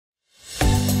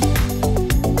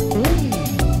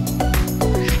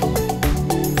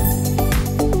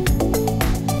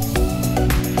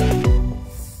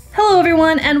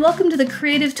and welcome to the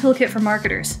Creative Toolkit for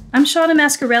Marketers. I'm Shauna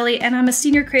Mascarelli, and I'm a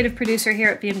senior creative producer here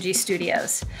at BMG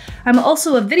Studios. I'm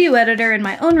also a video editor in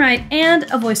my own right and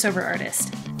a voiceover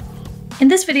artist. In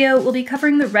this video, we'll be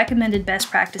covering the recommended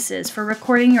best practices for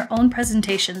recording your own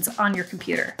presentations on your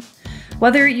computer.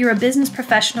 Whether you're a business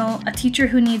professional, a teacher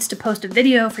who needs to post a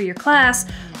video for your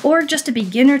class, or just a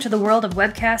beginner to the world of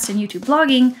webcasts and YouTube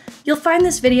blogging, you'll find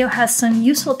this video has some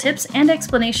useful tips and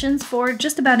explanations for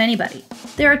just about anybody.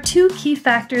 There are two key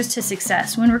factors to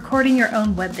success when recording your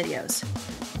own web videos: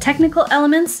 technical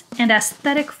elements and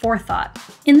aesthetic forethought.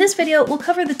 In this video, we'll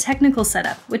cover the technical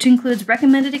setup, which includes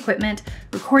recommended equipment,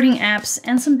 recording apps,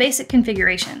 and some basic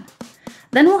configuration.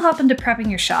 Then we'll hop into prepping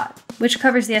your shot, which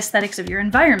covers the aesthetics of your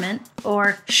environment,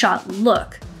 or shot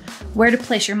look, where to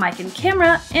place your mic and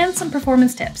camera, and some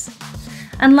performance tips.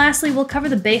 And lastly, we'll cover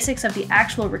the basics of the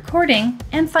actual recording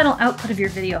and final output of your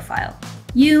video file.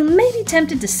 You may be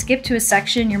tempted to skip to a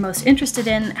section you're most interested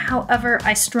in, however,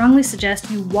 I strongly suggest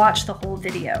you watch the whole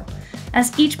video,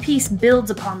 as each piece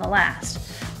builds upon the last.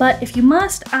 But if you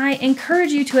must, I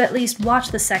encourage you to at least watch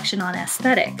the section on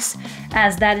aesthetics,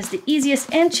 as that is the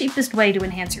easiest and cheapest way to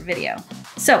enhance your video.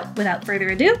 So without further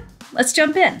ado, let's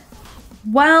jump in.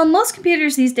 While most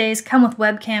computers these days come with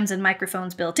webcams and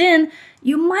microphones built in,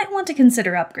 you might want to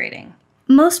consider upgrading.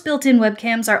 Most built-in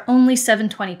webcams are only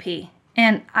 720p,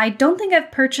 and I don't think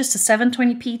I've purchased a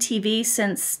 720p TV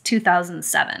since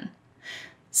 2007.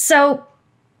 So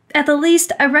at the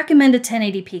least, I recommend a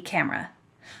 1080p camera.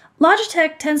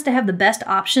 Logitech tends to have the best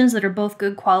options that are both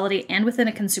good quality and within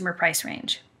a consumer price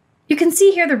range. You can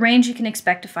see here the range you can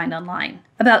expect to find online,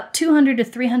 about $200 to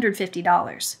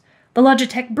 $350. The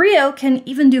Logitech Brio can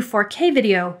even do 4K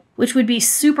video, which would be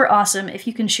super awesome if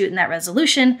you can shoot in that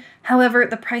resolution. However,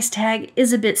 the price tag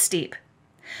is a bit steep.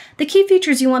 The key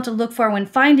features you want to look for when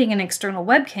finding an external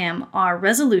webcam are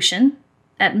resolution,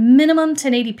 at minimum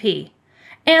 1080p,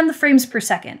 and the frames per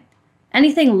second.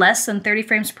 Anything less than 30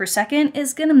 frames per second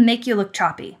is going to make you look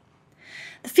choppy.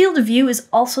 The field of view is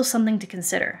also something to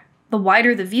consider. The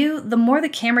wider the view, the more the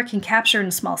camera can capture in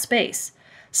a small space.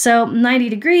 So 90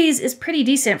 degrees is pretty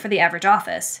decent for the average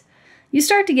office. You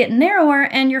start to get narrower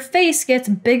and your face gets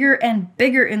bigger and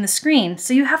bigger in the screen,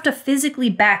 so you have to physically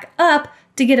back up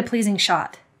to get a pleasing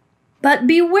shot. But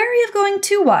be wary of going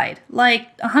too wide,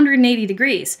 like 180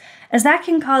 degrees, as that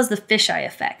can cause the fisheye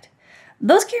effect.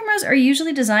 Those cameras are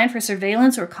usually designed for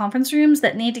surveillance or conference rooms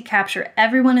that need to capture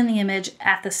everyone in the image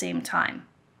at the same time.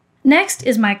 Next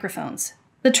is microphones.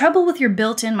 The trouble with your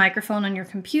built-in microphone on your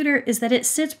computer is that it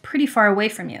sits pretty far away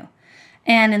from you.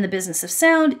 And in the business of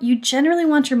sound, you generally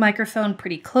want your microphone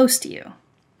pretty close to you.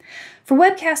 For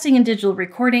webcasting and digital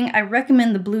recording, I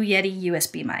recommend the Blue Yeti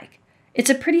USB mic. It's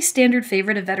a pretty standard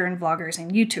favorite of veteran vloggers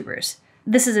and YouTubers.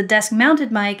 This is a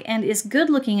desk-mounted mic and is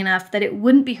good-looking enough that it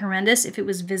wouldn't be horrendous if it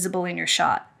was visible in your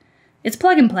shot. It's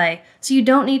plug-and-play, so you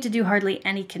don't need to do hardly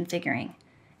any configuring.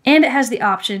 And it has the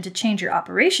option to change your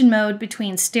operation mode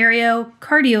between stereo,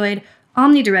 cardioid,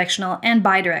 omnidirectional, and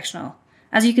bidirectional,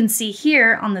 as you can see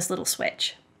here on this little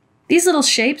switch. These little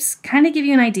shapes kind of give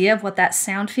you an idea of what that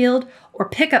sound field or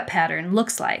pickup pattern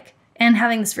looks like, and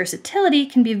having this versatility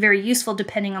can be very useful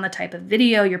depending on the type of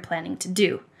video you're planning to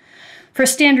do. For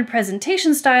standard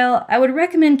presentation style, I would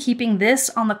recommend keeping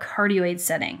this on the cardioid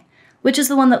setting, which is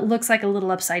the one that looks like a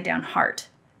little upside down heart.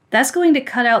 That's going to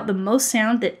cut out the most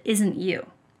sound that isn't you.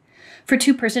 For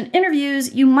two-person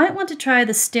interviews, you might want to try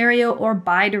the stereo or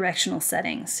bidirectional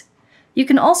settings. You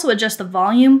can also adjust the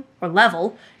volume or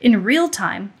level in real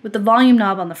time with the volume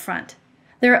knob on the front.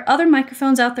 There are other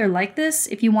microphones out there like this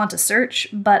if you want to search,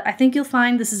 but I think you'll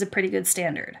find this is a pretty good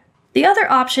standard. The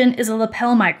other option is a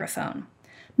lapel microphone.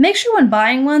 Make sure when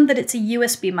buying one that it's a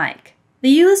USB mic.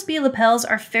 The USB lapels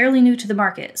are fairly new to the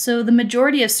market, so the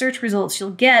majority of search results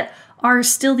you'll get are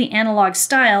still the analog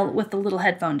style with the little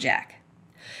headphone jack.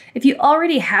 If you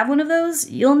already have one of those,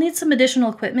 you'll need some additional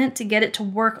equipment to get it to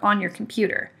work on your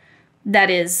computer. That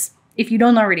is, if you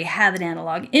don't already have an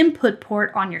analog input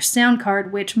port on your sound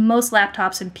card, which most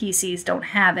laptops and PCs don't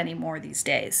have anymore these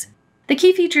days. The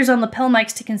key features on lapel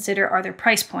mics to consider are their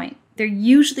price point. They're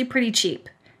usually pretty cheap.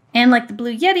 And like the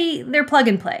Blue Yeti, they're plug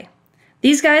and play.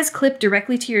 These guys clip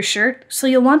directly to your shirt, so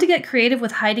you'll want to get creative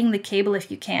with hiding the cable if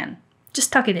you can.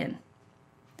 Just tuck it in.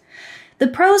 The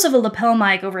pros of a lapel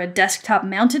mic over a desktop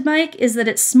mounted mic is that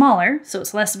it's smaller, so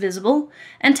it's less visible,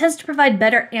 and tends to provide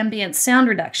better ambient sound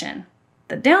reduction.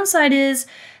 The downside is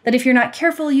that if you're not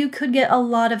careful, you could get a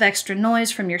lot of extra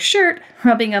noise from your shirt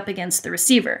rubbing up against the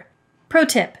receiver. Pro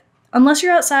tip, unless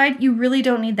you're outside, you really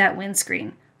don't need that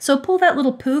windscreen. So pull that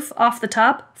little poof off the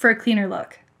top for a cleaner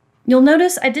look. You'll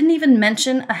notice I didn't even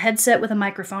mention a headset with a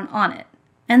microphone on it.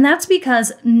 And that's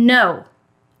because no,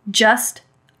 Just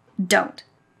don't.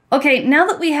 Okay, now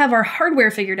that we have our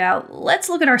hardware figured out, let's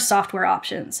look at our software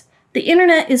options. The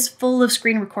internet is full of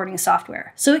screen recording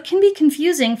software, so it can be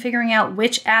confusing figuring out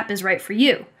which app is right for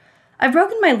you. I've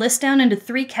broken my list down into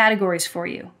 3 categories for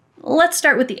you. Let's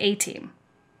start with the A-Team.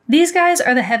 These guys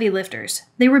are the heavy lifters.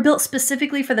 They were built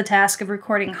specifically for the task of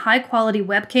recording high-quality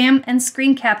webcam and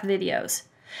screen cap videos.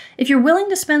 If you're willing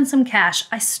to spend some cash,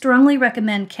 I strongly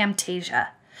recommend Camtasia.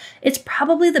 It's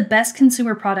probably the best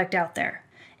consumer product out there.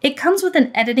 It comes with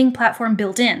an editing platform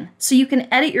built in, so you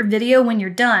can edit your video when you're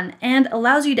done and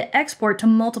allows you to export to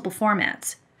multiple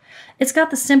formats. It's got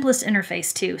the simplest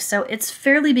interface too, so it's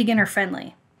fairly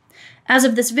beginner-friendly. As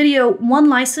of this video, one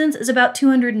license is about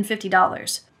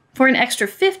 $250. For an extra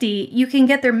 $50, you can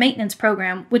get their maintenance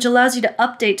program, which allows you to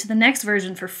update to the next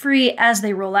version for free as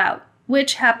they roll out,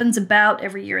 which happens about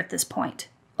every year at this point.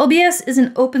 OBS is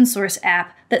an open source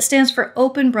app that stands for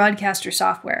Open Broadcaster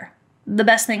Software. The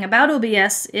best thing about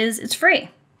OBS is it's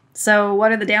free. So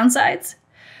what are the downsides?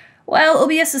 Well,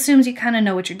 OBS assumes you kind of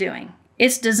know what you're doing.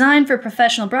 It's designed for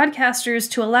professional broadcasters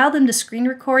to allow them to screen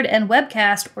record and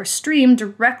webcast or stream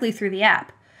directly through the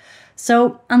app.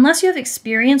 So unless you have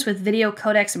experience with video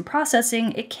codecs and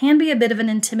processing, it can be a bit of an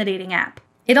intimidating app.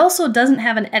 It also doesn't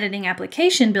have an editing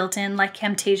application built in like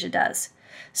Camtasia does.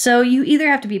 So you either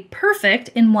have to be perfect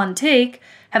in one take,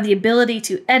 have the ability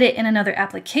to edit in another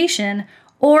application,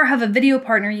 or have a video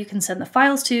partner you can send the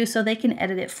files to so they can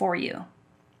edit it for you.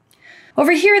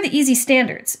 Over here are the easy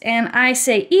standards, and I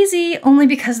say easy only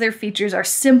because their features are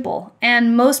simple,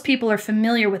 and most people are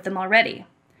familiar with them already.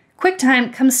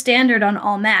 QuickTime comes standard on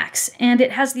all Macs, and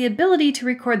it has the ability to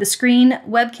record the screen,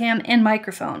 webcam, and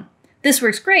microphone. This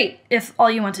works great if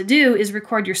all you want to do is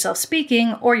record yourself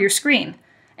speaking or your screen,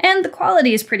 and the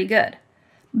quality is pretty good.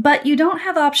 But you don't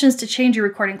have options to change your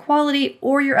recording quality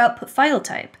or your output file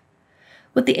type.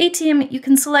 With the A-Team, you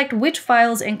can select which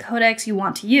files and codecs you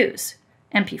want to use: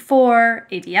 MP4,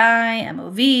 AVI,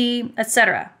 MOV,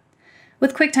 etc.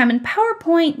 With QuickTime and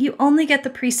PowerPoint, you only get the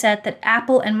preset that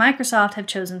Apple and Microsoft have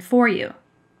chosen for you.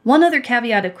 One other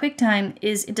caveat of QuickTime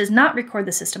is it does not record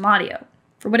the system audio.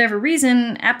 For whatever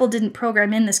reason, Apple didn't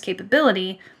program in this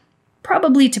capability,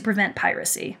 probably to prevent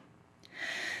piracy.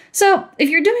 So, if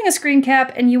you're doing a screen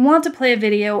cap and you want to play a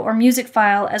video or music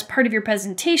file as part of your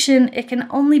presentation, it can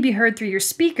only be heard through your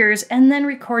speakers and then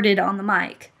recorded on the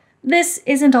mic. This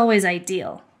isn't always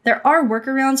ideal. There are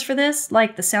workarounds for this,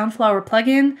 like the Soundflower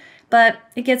plugin, but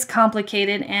it gets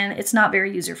complicated and it's not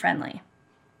very user-friendly.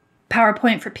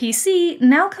 PowerPoint for PC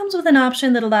now comes with an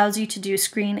option that allows you to do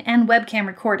screen and webcam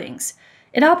recordings.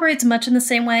 It operates much in the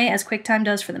same way as QuickTime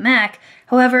does for the Mac,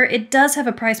 however, it does have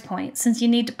a price point since you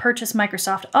need to purchase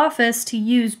Microsoft Office to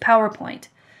use PowerPoint.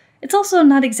 It's also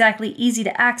not exactly easy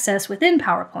to access within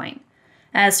PowerPoint.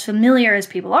 As familiar as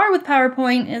people are with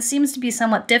PowerPoint, it seems to be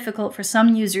somewhat difficult for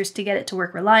some users to get it to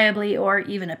work reliably or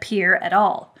even appear at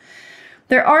all.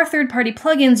 There are third-party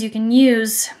plugins you can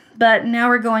use, but now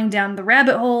we're going down the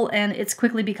rabbit hole and it's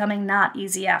quickly becoming not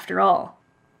easy after all.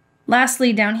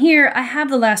 Lastly, down here, I have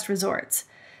the last resorts.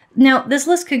 Now, this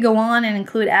list could go on and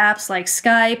include apps like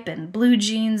Skype and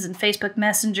BlueJeans and Facebook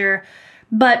Messenger,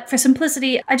 but for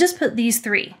simplicity, I just put these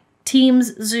 3,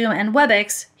 Teams, Zoom, and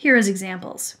WebEx, here as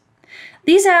examples.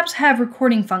 These apps have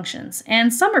recording functions,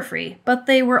 and some are free, but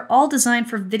they were all designed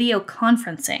for video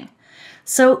conferencing.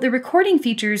 So the recording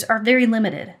features are very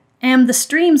limited, and the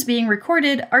streams being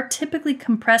recorded are typically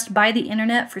compressed by the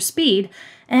internet for speed,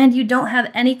 and you don't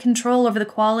have any control over the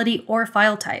quality or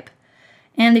file type.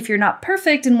 And if you're not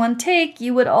perfect in one take,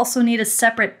 you would also need a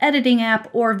separate editing app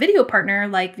or video partner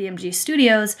like VMG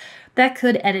Studios that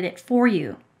could edit it for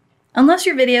you. Unless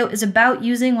your video is about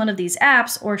using one of these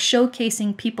apps or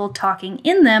showcasing people talking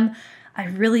in them, I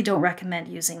really don't recommend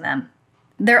using them.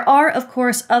 There are, of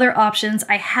course, other options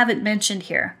I haven't mentioned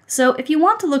here, so if you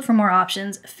want to look for more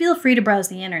options, feel free to browse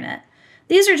the internet.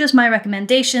 These are just my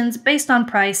recommendations based on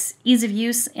price, ease of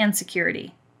use, and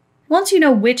security. Once you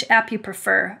know which app you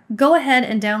prefer, go ahead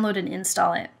and download and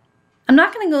install it. I'm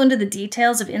not going to go into the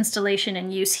details of installation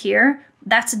and use here,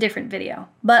 that's a different video,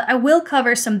 but I will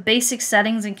cover some basic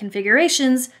settings and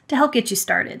configurations to help get you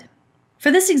started. For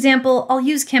this example, I'll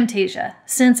use Camtasia,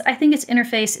 since I think its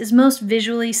interface is most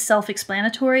visually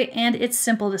self-explanatory and it's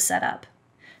simple to set up.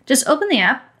 Just open the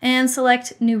app and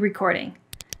select New Recording.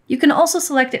 You can also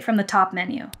select it from the top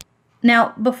menu.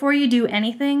 Now, before you do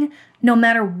anything, no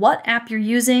matter what app you're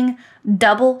using,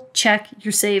 double check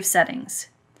your save settings.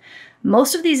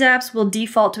 Most of these apps will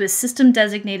default to a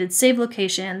system-designated save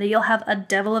location that you'll have a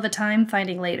devil of a time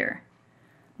finding later.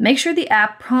 Make sure the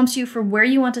app prompts you for where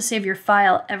you want to save your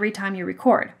file every time you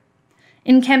record.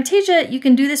 In Camtasia, you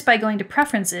can do this by going to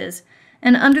Preferences,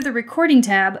 and under the Recording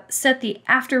tab, set the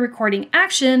After Recording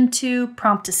action to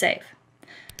Prompt to Save.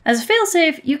 As a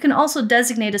failsafe, you can also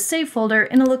designate a save folder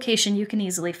in a location you can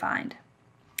easily find.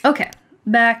 Okay,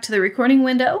 back to the recording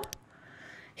window.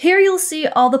 Here you'll see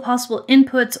all the possible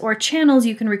inputs or channels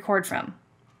you can record from.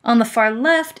 On the far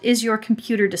left is your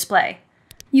computer display.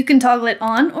 You can toggle it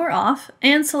on or off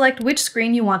and select which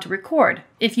screen you want to record,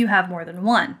 if you have more than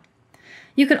one.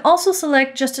 You can also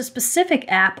select just a specific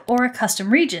app or a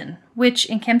custom region, which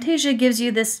in Camtasia gives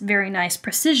you this very nice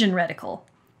precision reticle.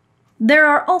 There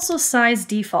are also size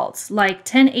defaults like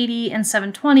 1080 and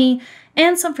 720,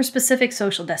 and some for specific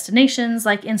social destinations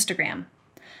like Instagram.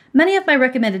 Many of my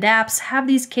recommended apps have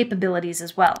these capabilities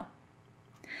as well.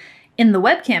 In the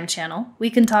webcam channel, we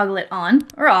can toggle it on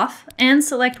or off and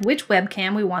select which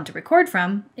webcam we want to record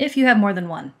from if you have more than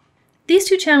one. These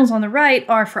two channels on the right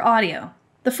are for audio.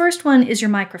 The first one is your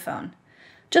microphone.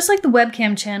 Just like the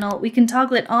webcam channel, we can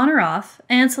toggle it on or off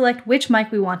and select which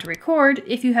mic we want to record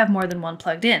if you have more than one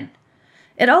plugged in.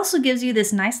 It also gives you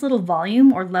this nice little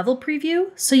volume or level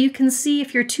preview so you can see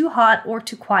if you're too hot or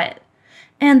too quiet.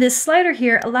 And this slider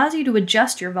here allows you to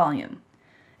adjust your volume.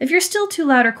 If you're still too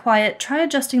loud or quiet, try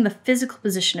adjusting the physical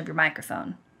position of your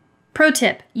microphone. Pro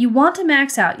tip, you want to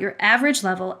max out your average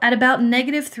level at about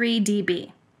 -3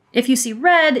 dB. If you see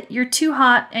red, you're too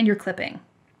hot and you're clipping.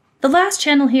 The last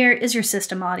channel here is your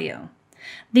system audio.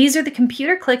 These are the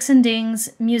computer clicks and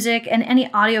dings, music, and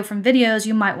any audio from videos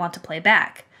you might want to play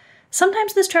back.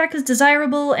 Sometimes this track is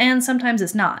desirable and sometimes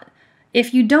it's not.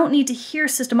 If you don't need to hear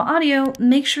system audio,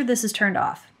 make sure this is turned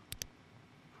off.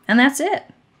 And that's it.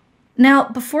 Now,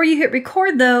 before you hit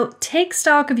record though, take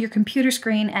stock of your computer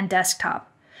screen and desktop.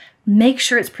 Make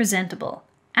sure it's presentable.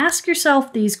 Ask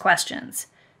yourself these questions.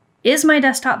 Is my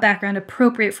desktop background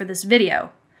appropriate for this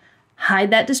video?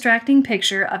 Hide that distracting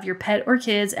picture of your pet or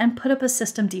kids and put up a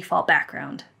system default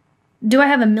background. Do I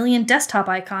have a million desktop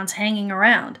icons hanging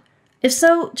around? If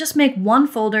so, just make one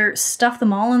folder, stuff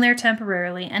them all in there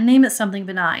temporarily, and name it something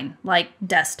benign, like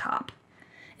desktop.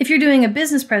 If you're doing a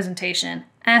business presentation,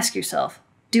 ask yourself,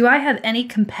 do I have any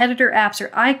competitor apps or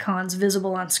icons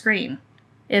visible on screen?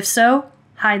 If so,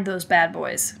 hide those bad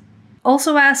boys.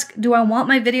 Also ask, do I want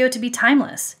my video to be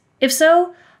timeless? If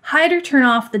so, hide or turn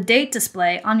off the date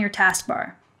display on your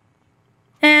taskbar.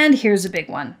 And here's a big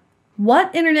one.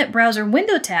 What internet browser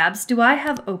window tabs do I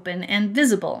have open and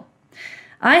visible?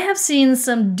 I have seen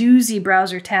some doozy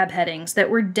browser tab headings that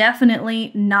were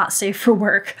definitely not safe for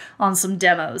work on some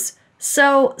demos,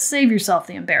 so save yourself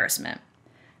the embarrassment.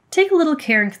 Take a little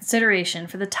care and consideration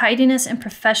for the tidiness and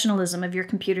professionalism of your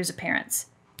computer's appearance.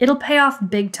 It'll pay off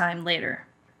big time later.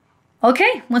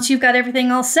 Okay, once you've got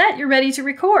everything all set, you're ready to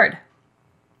record.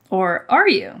 Or are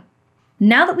you?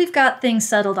 Now that we've got things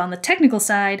settled on the technical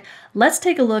side, let's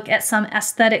take a look at some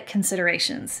aesthetic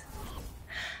considerations.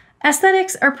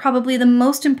 Aesthetics are probably the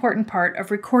most important part of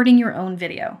recording your own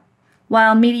video.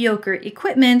 While mediocre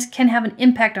equipment can have an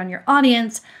impact on your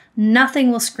audience,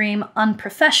 nothing will scream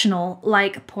unprofessional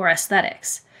like poor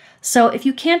aesthetics. So if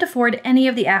you can't afford any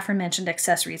of the aforementioned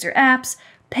accessories or apps,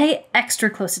 pay extra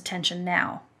close attention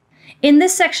now. In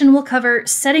this section, we'll cover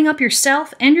setting up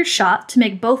yourself and your shot to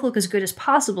make both look as good as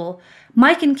possible,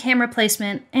 mic and camera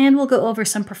placement, and we'll go over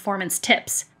some performance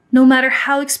tips. No matter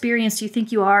how experienced you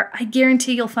think you are, I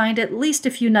guarantee you'll find at least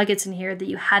a few nuggets in here that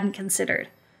you hadn't considered.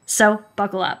 So,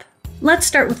 buckle up. Let's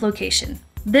start with location.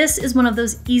 This is one of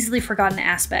those easily forgotten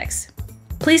aspects.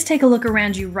 Please take a look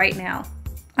around you right now.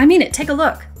 I mean it, take a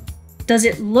look. Does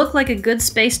it look like a good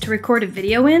space to record a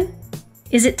video in?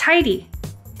 Is it tidy?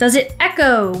 Does it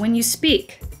echo when you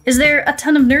speak? Is there a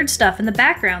ton of nerd stuff in the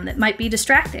background that might be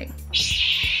distracting?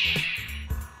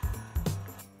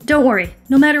 Don't worry,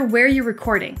 no matter where you're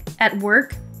recording, at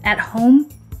work, at home,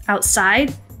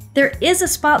 outside, there is a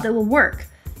spot that will work.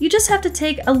 You just have to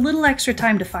take a little extra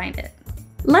time to find it.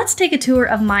 Let's take a tour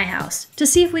of my house to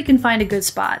see if we can find a good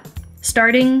spot,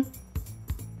 starting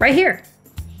right here.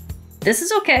 This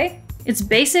is okay. It's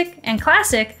basic and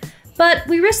classic, but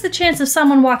we risk the chance of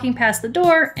someone walking past the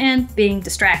door and being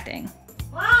distracting.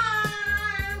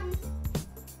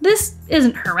 This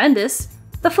isn't horrendous.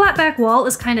 The flat back wall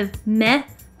is kind of meh,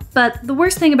 but the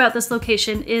worst thing about this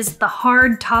location is the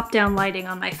hard top-down lighting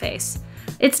on my face.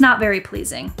 It's not very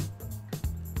pleasing.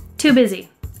 Too busy.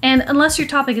 And unless your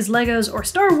topic is Legos or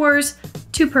Star Wars,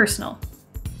 too personal.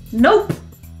 Nope!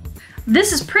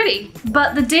 This is pretty,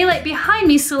 but the daylight behind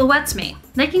me silhouettes me,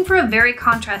 making for a very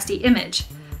contrasty image.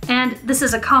 And this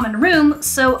is a common room,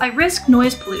 so I risk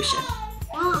noise pollution.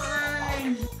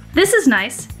 This is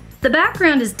nice. The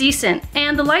background is decent,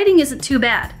 and the lighting isn't too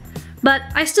bad. But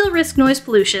I still risk noise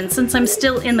pollution since I'm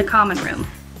still in the common room.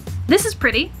 This is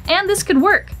pretty, and this could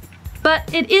work.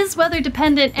 But it is weather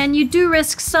dependent and you do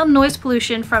risk some noise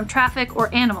pollution from traffic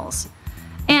or animals.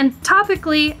 And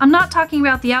topically, I'm not talking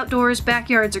about the outdoors,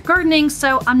 backyards, or gardening,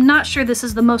 so I'm not sure this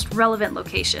is the most relevant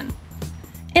location.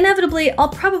 Inevitably, I'll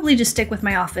probably just stick with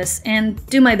my office and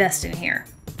do my best in here.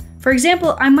 For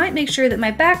example, I might make sure that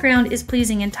my background is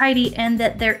pleasing and tidy and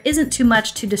that there isn't too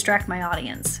much to distract my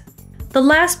audience. The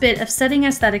last bit of setting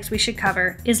aesthetics we should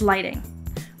cover is lighting.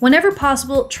 Whenever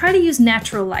possible, try to use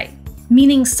natural light,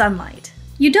 meaning sunlight.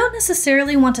 You don't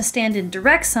necessarily want to stand in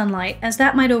direct sunlight as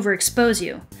that might overexpose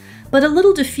you, but a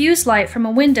little diffuse light from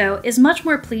a window is much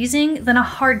more pleasing than a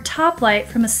hard top light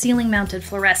from a ceiling-mounted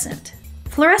fluorescent.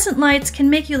 Fluorescent lights can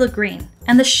make you look green,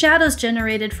 and the shadows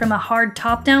generated from a hard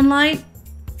top-down light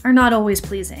are not always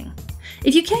pleasing.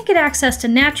 If you can't get access to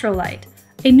natural light,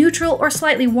 a neutral or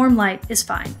slightly warm light is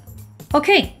fine.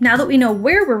 Okay, now that we know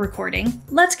where we're recording,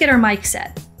 let's get our mic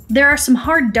set. There are some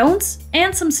hard don'ts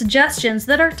and some suggestions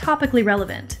that are topically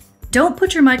relevant. Don't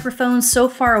put your microphone so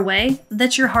far away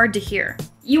that you're hard to hear.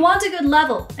 You want a good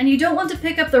level, and you don't want to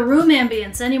pick up the room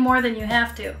ambience any more than you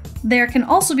have to. There can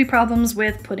also be problems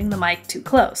with putting the mic too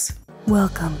close.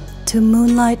 Welcome to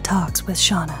Moonlight Talks with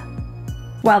Shauna.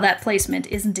 While that placement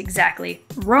isn't exactly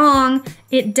wrong,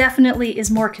 it definitely is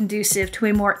more conducive to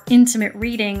a more intimate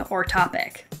reading or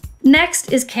topic.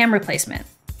 Next is camera placement.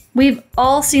 We've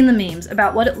all seen the memes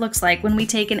about what it looks like when we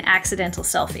take an accidental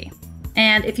selfie.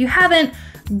 And if you haven't,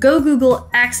 go Google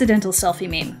accidental selfie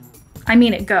meme. I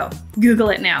mean it, go. Google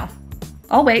it now.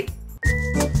 I'll wait.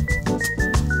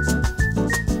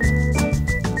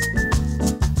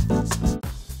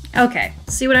 Okay,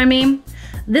 see what I mean?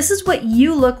 This is what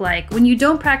you look like when you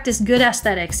don't practice good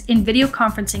aesthetics in video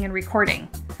conferencing and recording.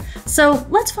 So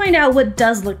let's find out what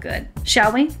does look good,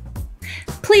 shall we?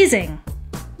 Pleasing.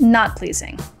 Not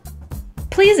pleasing.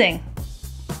 Pleasing.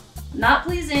 Not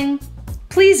pleasing.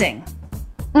 Pleasing.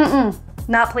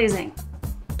 Not pleasing.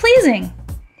 Pleasing.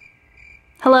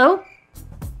 Hello?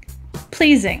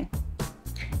 Pleasing.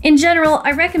 In general,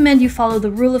 I recommend you follow the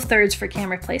rule of thirds for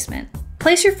camera placement.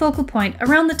 Place your focal point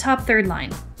around the top third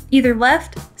line, either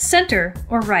left, center,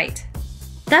 or right.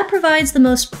 That provides the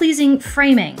most pleasing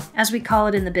framing, as we call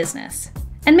it in the business.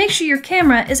 And make sure your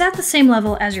camera is at the same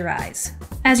level as your eyes.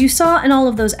 As you saw in all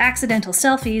of those accidental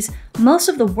selfies, most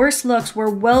of the worst looks were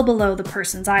well below the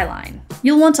person's eye line.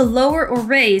 You'll want to lower or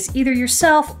raise either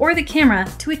yourself or the camera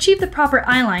to achieve the proper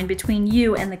eye line between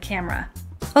you and the camera.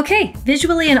 Okay,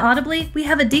 visually and audibly, we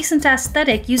have a decent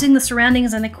aesthetic using the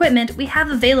surroundings and equipment we have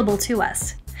available to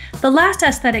us. The last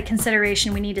aesthetic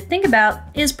consideration we need to think about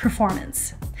is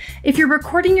performance. If you're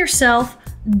recording yourself,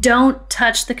 don't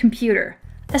touch the computer,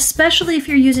 especially if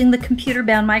you're using the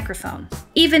computer-bound microphone.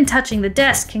 Even touching the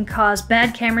desk can cause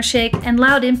bad camera shake and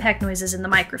loud impact noises in the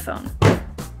microphone.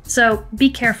 So be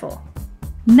careful.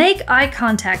 Make eye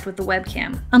contact with the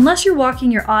webcam, unless you're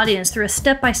walking your audience through a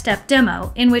step-by-step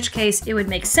demo, in which case it would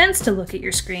make sense to look at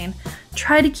your screen.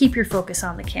 Try to keep your focus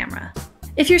on the camera.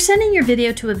 If you're sending your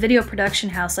video to a video production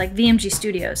house like VMG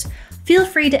Studios, feel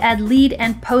free to add lead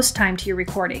and post time to your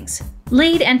recordings.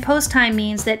 Lead and post time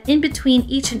means that in between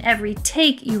each and every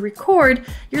take you record,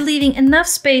 you're leaving enough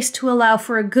space to allow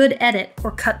for a good edit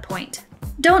or cut point.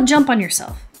 Don't jump on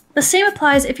yourself. The same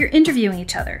applies if you're interviewing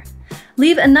each other.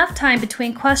 Leave enough time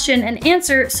between question and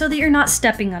answer so that you're not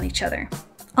stepping on each other.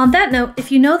 On that note,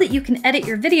 if you know that you can edit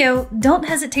your video, don't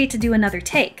hesitate to do another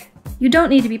take. You don't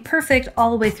need to be perfect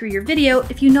all the way through your video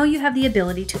if you know you have the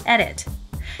ability to edit.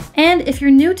 And if you're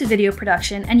new to video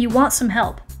production and you want some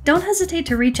help, don't hesitate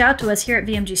to reach out to us here at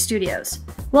VMG Studios.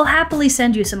 We'll happily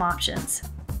send you some options.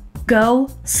 Go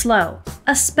slow,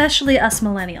 especially us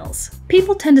millennials.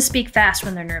 People tend to speak fast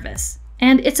when they're nervous.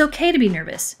 And it's okay to be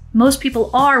nervous. Most people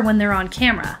are when they're on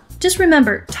camera. Just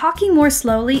remember, talking more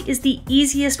slowly is the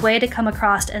easiest way to come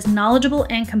across as knowledgeable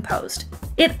and composed.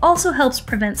 It also helps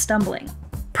prevent stumbling.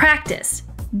 Practice.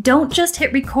 Don't just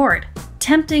hit record,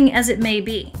 tempting as it may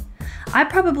be. I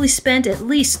probably spent at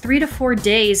least 3 to 4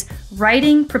 days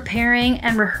writing, preparing,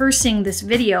 and rehearsing this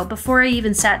video before I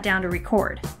even sat down to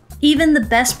record. Even the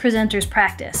best presenters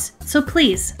practice, so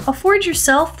please, afford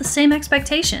yourself the same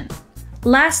expectation.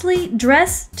 Lastly,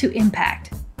 dress to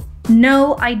impact.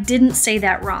 No, I didn't say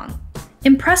that wrong.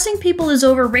 Impressing people is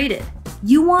overrated.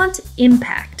 You want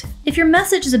impact. If your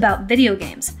message is about video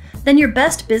games, then your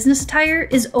best business attire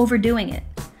is overdoing it.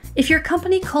 If your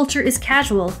company culture is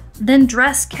casual, then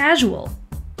dress casual.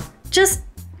 Just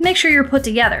make sure you're put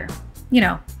together. You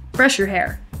know, brush your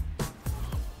hair.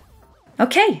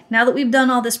 Okay, now that we've done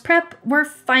all this prep, we're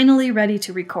finally ready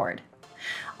to record.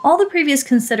 All the previous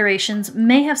considerations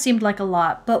may have seemed like a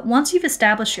lot, but once you've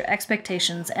established your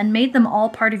expectations and made them all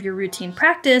part of your routine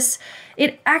practice,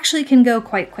 it actually can go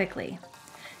quite quickly.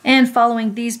 And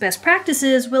following these best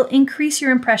practices will increase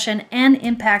your impression and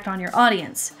impact on your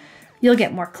audience. You'll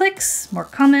get more clicks, more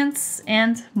comments,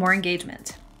 and more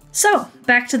engagement. So,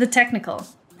 back to the technical.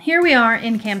 Here we are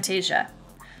in Camtasia.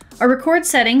 Our record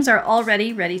settings are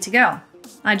already ready to go.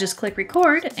 I just click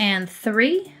record and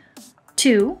 3,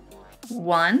 2,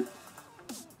 1,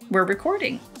 we're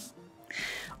recording.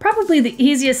 Probably the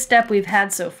easiest step we've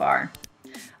had so far.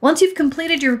 Once you've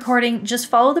completed your recording, just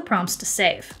follow the prompts to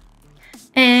save.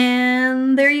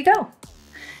 And there you go.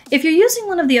 If you're using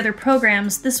one of the other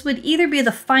programs, this would either be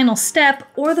the final step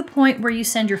or the point where you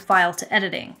send your file to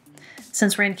editing.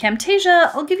 Since we're in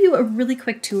Camtasia, I'll give you a really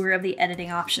quick tour of the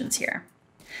editing options here.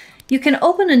 You can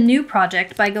open a new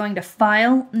project by going to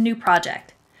File, New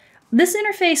Project. This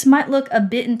interface might look a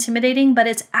bit intimidating, but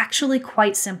it's actually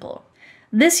quite simple.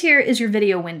 This here is your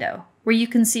video window, where you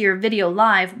can see your video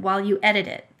live while you edit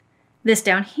it. This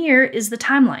down here is the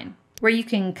timeline, where you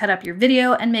can cut up your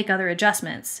video and make other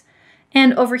adjustments.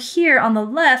 And over here on the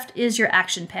left is your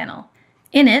action panel.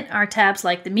 In it are tabs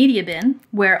like the media bin,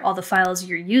 where all the files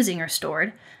you're using are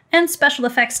stored, and special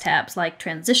effects tabs like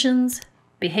transitions,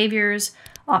 behaviors,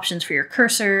 options for your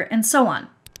cursor, and so on.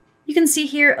 You can see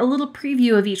here a little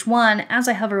preview of each one as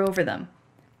I hover over them.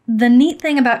 The neat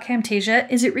thing about Camtasia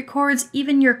is it records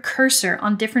even your cursor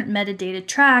on different metadata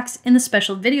tracks in the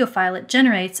special video file it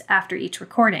generates after each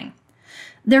recording.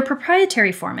 Their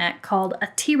proprietary format, called a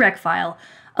TREC file,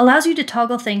 allows you to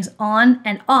toggle things on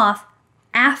and off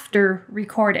after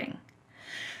recording.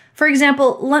 For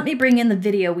example, let me bring in the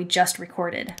video we just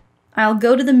recorded. I'll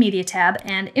go to the Media tab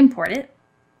and import it,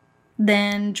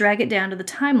 then drag it down to the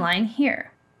timeline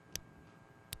here.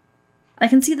 I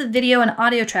can see the video and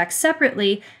audio tracks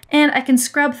separately, and I can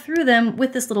scrub through them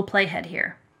with this little playhead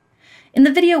here. In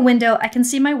the video window, I can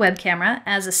see my web camera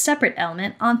as a separate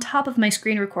element on top of my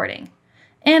screen recording,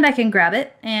 and I can grab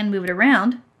it and move it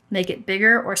around, make it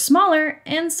bigger or smaller,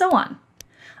 and so on.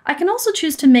 I can also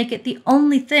choose to make it the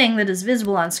only thing that is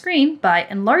visible on screen by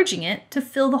enlarging it to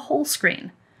fill the whole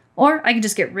screen, or I can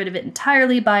just get rid of it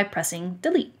entirely by pressing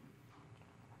delete.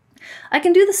 I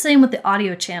can do the same with the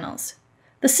audio channels.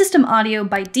 The system audio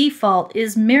by default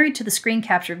is married to the screen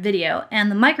capture video,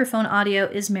 and the microphone audio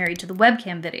is married to the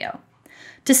webcam video.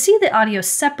 To see the audio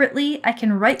separately, I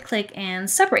can right-click and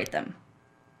separate them.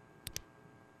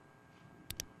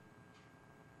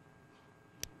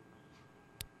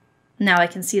 Now I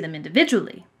can see them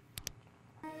individually.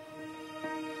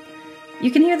 You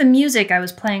can hear the music I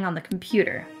was playing on the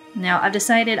computer. Now I've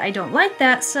decided I don't like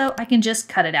that, so I can just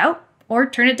cut it out or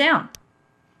turn it down.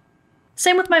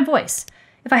 Same with my voice.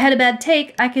 If I had a bad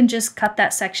take, I can just cut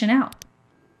that section out.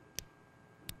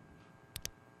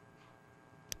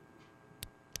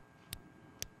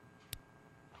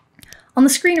 On the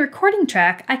screen recording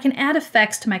track, I can add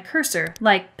effects to my cursor,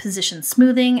 like position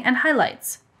smoothing and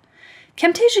highlights.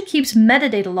 Camtasia keeps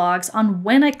metadata logs on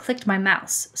when I clicked my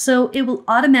mouse, so it will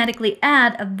automatically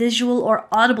add a visual or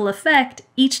audible effect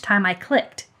each time I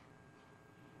clicked.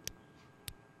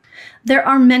 There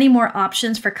are many more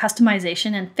options for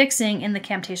customization and fixing in the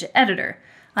Camtasia editor.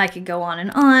 I could go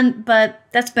on, but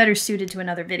that's better suited to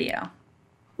another video.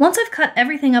 Once I've cut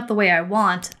everything up the way I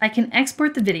want, I can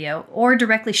export the video or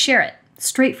directly share it,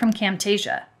 straight from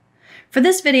Camtasia. For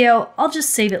this video, I'll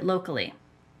just save it locally.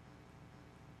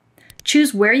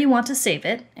 Choose where you want to save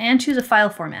it and choose a file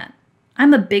format.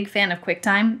 I'm a big fan of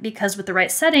QuickTime because with the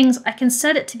right settings, I can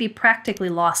set it to be practically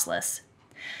lossless.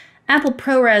 Apple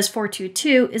ProRes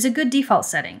 422 is a good default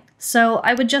setting, so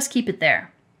I would just keep it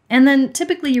there. And then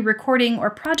typically your recording or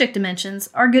project dimensions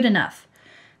are good enough.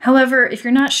 However, if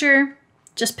you're not sure,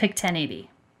 just pick 1080.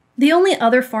 The only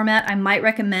other format I might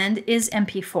recommend is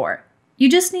MP4. You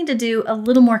just need to do a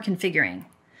little more configuring.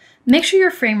 Make sure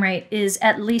your frame rate is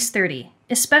at least 30,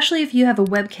 especially if you have a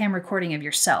webcam recording of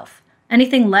yourself.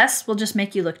 Anything less will just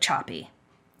make you look choppy.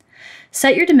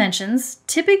 Set your dimensions,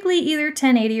 typically either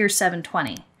 1080 or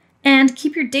 720. And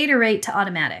keep your data rate to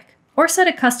automatic, or set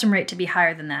a custom rate to be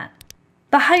higher than that.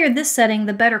 The higher this setting,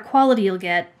 the better quality you'll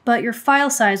get, but your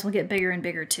file size will get bigger and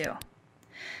bigger too.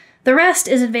 The rest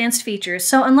is advanced features,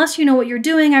 so unless you know what you're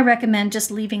doing, I recommend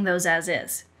just leaving those as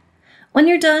is. When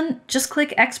you're done, just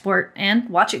click export and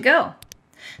watch it go.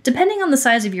 Depending on the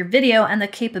size of your video and the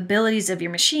capabilities of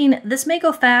your machine, this may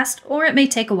go fast or it may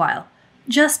take a while.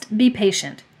 Just be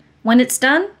patient. When it's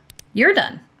done, you're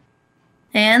done.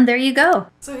 And there you go.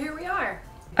 So here we are.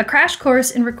 A crash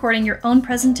course in recording your own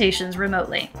presentations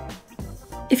remotely.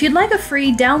 If you'd like a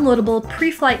free downloadable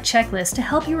pre-flight checklist to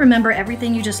help you remember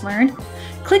everything you just learned,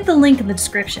 click the link in the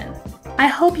description. I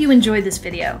hope you enjoyed this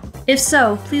video. If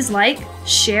so, please like,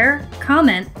 share,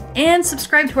 comment, and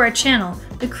subscribe to our channel,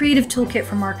 The Creative Toolkit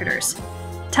for Marketers.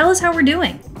 Tell us how we're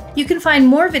doing. You can find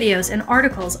more videos and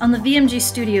articles on the VMG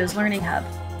Studios Learning Hub.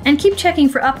 And keep checking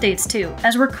for updates too,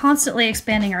 as we're constantly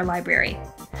expanding our library.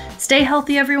 Stay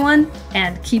healthy, everyone,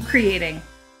 and keep creating.